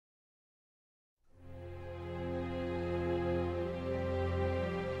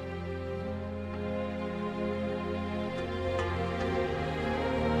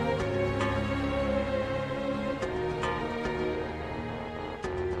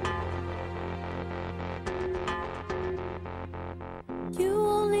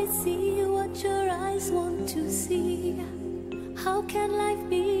see. How can life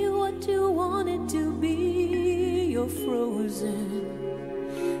be what you want it to be? You're frozen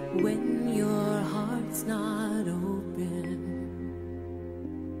when your heart's not open.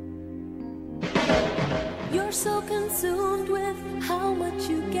 You're so consumed with how much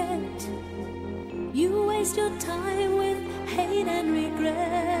you get. You waste your time with hate and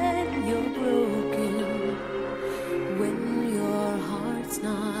regret. You're broken when your heart's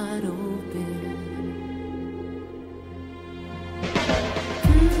not open.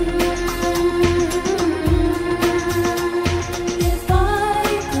 If I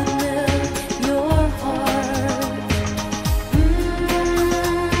could melt your heart,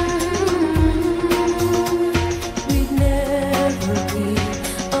 we'd never be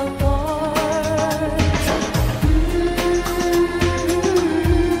apart.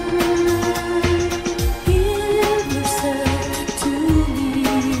 Give yourself to me.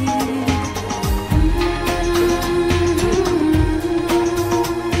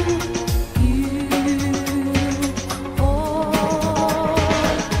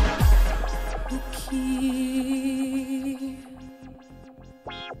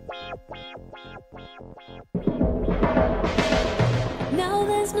 Now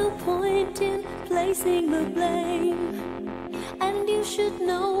there's no point in placing the blame, and you should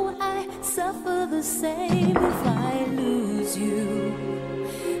know I suffer the same. If I lose you,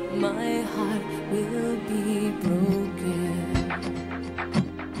 my heart will be broken.